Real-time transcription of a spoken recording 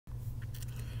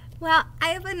Well, I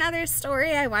have another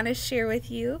story I want to share with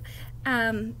you.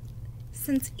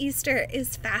 Since Easter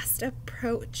is fast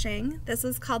approaching, this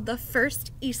is called The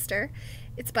First Easter.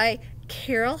 It's by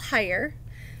Carol Heyer.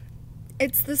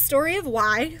 It's the story of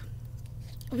why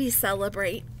we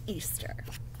celebrate Easter.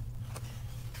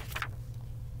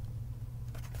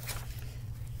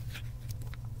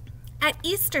 At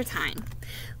Easter time,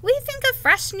 we think of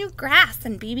fresh new grass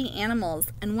and baby animals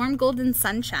and warm golden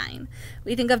sunshine.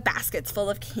 We think of baskets full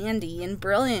of candy and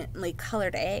brilliantly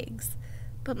colored eggs.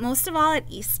 But most of all at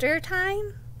Easter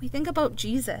time, we think about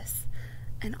Jesus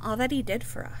and all that he did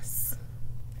for us.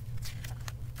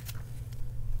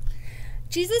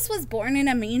 Jesus was born in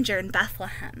a manger in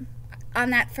Bethlehem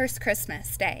on that first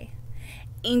Christmas day.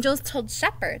 Angels told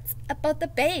shepherds about the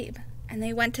babe, and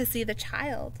they went to see the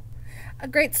child. A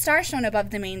great star shone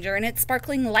above the manger, and its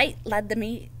sparkling light led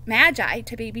the Magi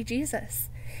to baby Jesus.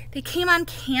 They came on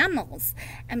camels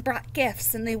and brought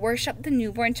gifts, and they worshipped the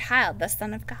newborn child, the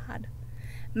Son of God.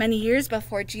 Many years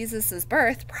before Jesus'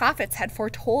 birth, prophets had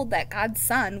foretold that God's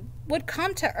Son would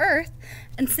come to earth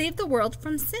and save the world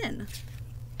from sin.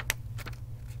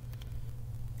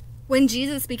 When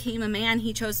Jesus became a man,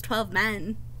 he chose 12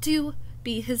 men to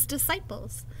be his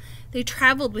disciples. They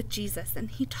traveled with Jesus, and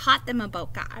he taught them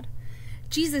about God.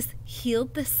 Jesus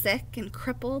healed the sick and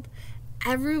crippled.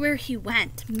 Everywhere he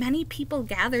went, many people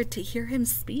gathered to hear him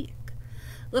speak.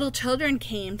 Little children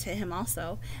came to him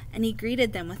also, and he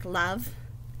greeted them with love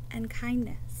and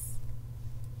kindness.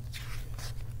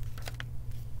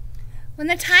 When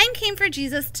the time came for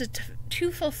Jesus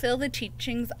to fulfill the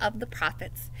teachings of the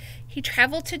prophets, he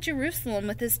traveled to Jerusalem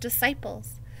with his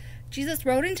disciples. Jesus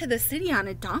rode into the city on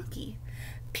a donkey.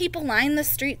 People lined the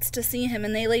streets to see him,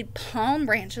 and they laid palm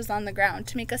branches on the ground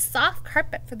to make a soft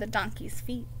carpet for the donkey's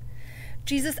feet.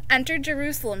 Jesus entered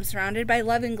Jerusalem surrounded by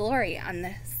love and glory on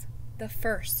the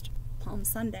first Palm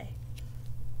Sunday.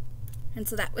 And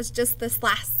so that was just this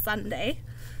last Sunday.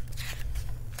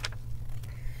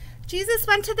 Jesus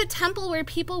went to the temple where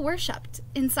people worshipped.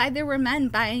 Inside there were men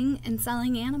buying and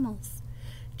selling animals.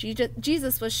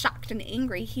 Jesus was shocked and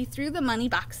angry. He threw the money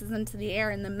boxes into the air,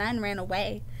 and the men ran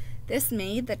away. This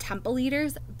made the temple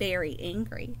leaders very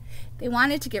angry. They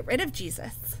wanted to get rid of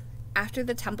Jesus. After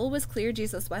the temple was clear,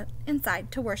 Jesus went inside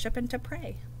to worship and to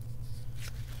pray.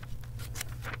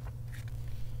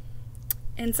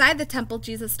 Inside the temple,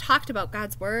 Jesus talked about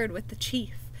God's word with the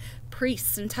chief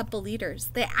priests and temple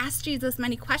leaders. They asked Jesus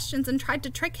many questions and tried to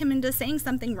trick him into saying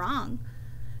something wrong.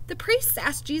 The priests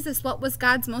asked Jesus what was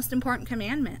God's most important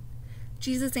commandment.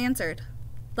 Jesus answered,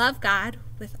 "Love God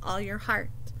with all your heart."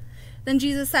 Then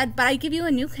Jesus said, "But I give you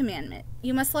a new commandment.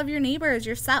 You must love your neighbor as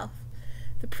yourself."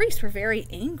 The priests were very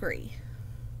angry.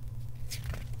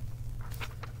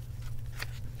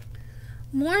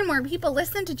 More and more people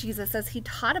listened to Jesus as he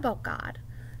taught about God.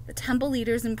 The temple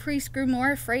leaders and priests grew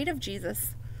more afraid of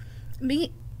Jesus and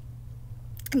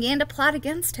began to plot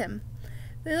against him.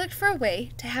 They looked for a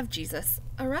way to have Jesus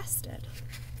arrested.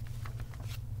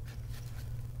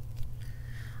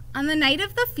 On the night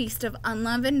of the Feast of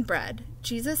Unleavened Bread,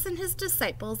 Jesus and his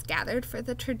disciples gathered for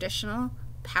the traditional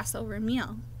Passover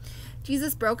meal.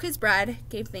 Jesus broke his bread,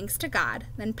 gave thanks to God,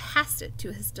 then passed it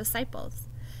to his disciples.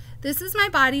 "This is my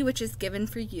body which is given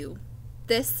for you.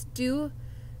 This do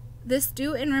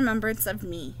in remembrance of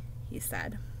me," he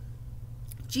said.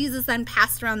 Jesus then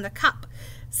passed around the cup,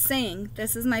 saying,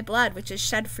 "This is my blood which is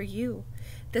shed for you."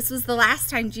 This was the last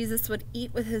time Jesus would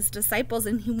eat with his disciples,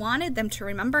 and he wanted them to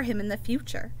remember him in the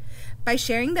future. By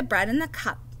sharing the bread and the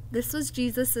cup, this was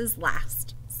Jesus'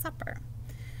 last supper.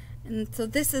 And so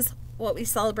this is what we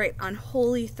celebrate on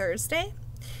Holy Thursday.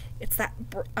 It's that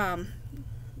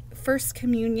First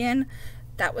Communion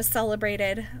that was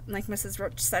celebrated, like Mrs.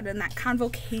 Roach said, in that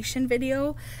convocation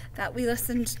video that we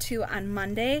listened to on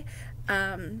Monday.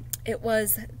 It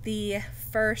was the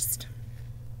first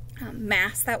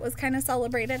Mass that was kind of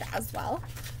celebrated as well.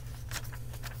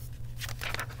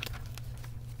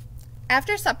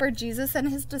 After supper, Jesus and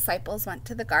his disciples went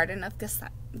to the Garden of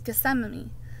Gethsemane.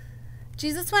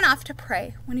 Jesus went off to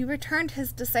pray. When he returned,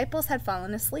 his disciples had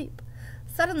fallen asleep.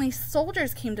 Suddenly,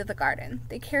 soldiers came to the garden.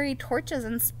 They carried torches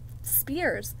and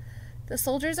spears. The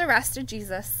soldiers arrested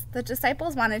Jesus. The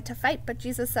disciples wanted to fight, but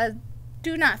Jesus said,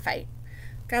 "Do not fight.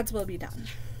 God's will be done."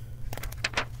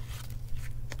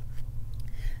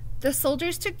 The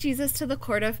soldiers took Jesus to the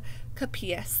court of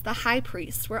Caiaphas, the high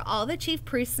priest, where all the chief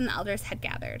priests and elders had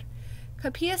gathered.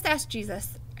 Caiaphas asked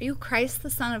Jesus, "Are you Christ, the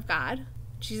Son of God?"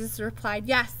 Jesus replied,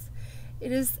 "Yes,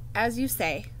 it is as you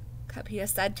say."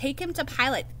 Caiaphas said, "Take him to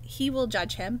Pilate. He will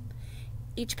judge him."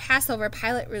 Each Passover,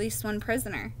 Pilate released one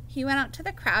prisoner. He went out to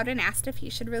the crowd and asked if he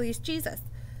should release Jesus.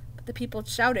 the people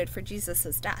shouted for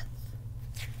Jesus' death.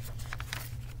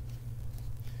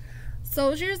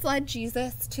 Soldiers led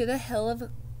Jesus to the hill of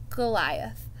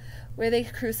Goliath, where they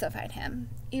crucified him.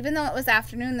 Even though it was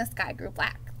afternoon, the sky grew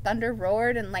black. Thunder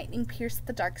roared and lightning pierced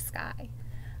the dark sky.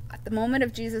 At the moment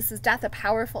of Jesus' death, a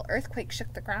powerful earthquake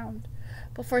shook the ground.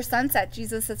 Before sunset,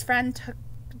 Jesus' friend took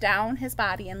down his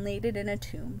body and laid it in a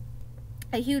tomb.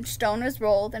 A huge stone was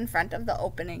rolled in front of the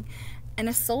opening, and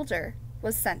a soldier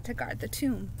was sent to guard the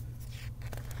tomb.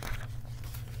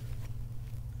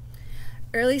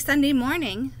 Early Sunday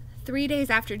morning, 3 days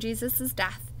after Jesus'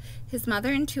 death, his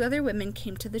mother and 2 other women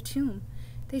came to the tomb.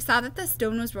 They saw that the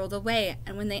stone was rolled away,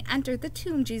 and when they entered the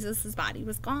tomb, Jesus' body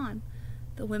was gone.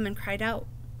 The women cried out,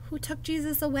 "Who took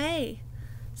Jesus away?"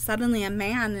 Suddenly a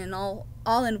man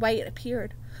all in white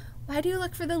appeared. "Why do you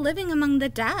look for the living among the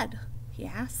dead?" he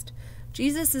asked.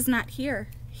 "Jesus is not here.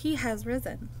 He has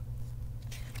risen."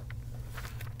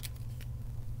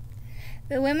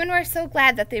 The women were so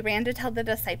glad that they ran to tell the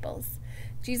disciples.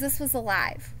 Jesus was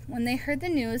alive. When they heard the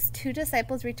news, 2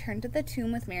 disciples returned to the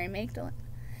tomb with Mary Magdalene.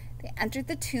 They entered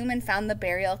the tomb and found the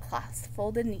burial cloths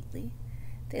folded neatly.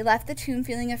 They left the tomb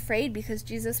feeling afraid because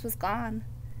Jesus was gone.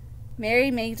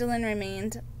 Mary Magdalene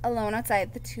remained alone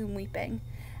outside the tomb weeping.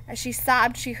 As she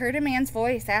sobbed, she heard a man's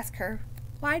voice ask her,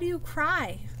 "Why do you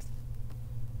cry?"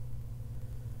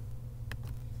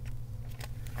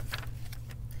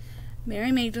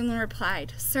 Mary Magdalene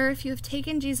replied, "Sir, if you have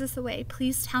taken Jesus away,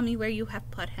 please tell me where you have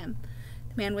put him."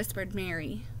 The man whispered,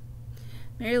 "Mary."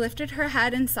 Mary lifted her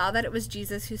head and saw that it was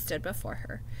Jesus who stood before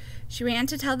her. She ran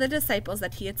to tell the disciples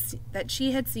that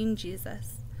she had seen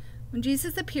Jesus. When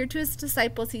Jesus appeared to his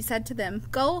disciples, he said to them,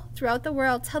 "Go throughout the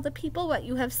world, tell the people what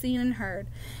you have seen and heard,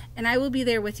 and I will be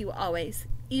there with you always,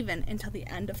 even until the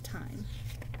end of time."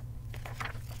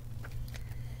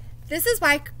 This is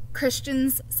why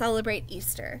Christians celebrate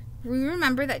Easter. We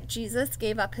remember that Jesus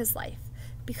gave up his life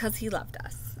because he loved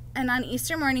us. And on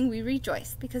Easter morning, we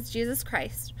rejoice because Jesus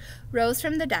Christ rose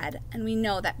from the dead, and we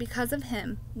know that because of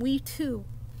him, we too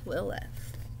will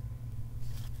live.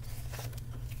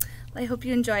 I hope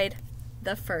you enjoyed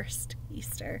the first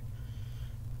Easter.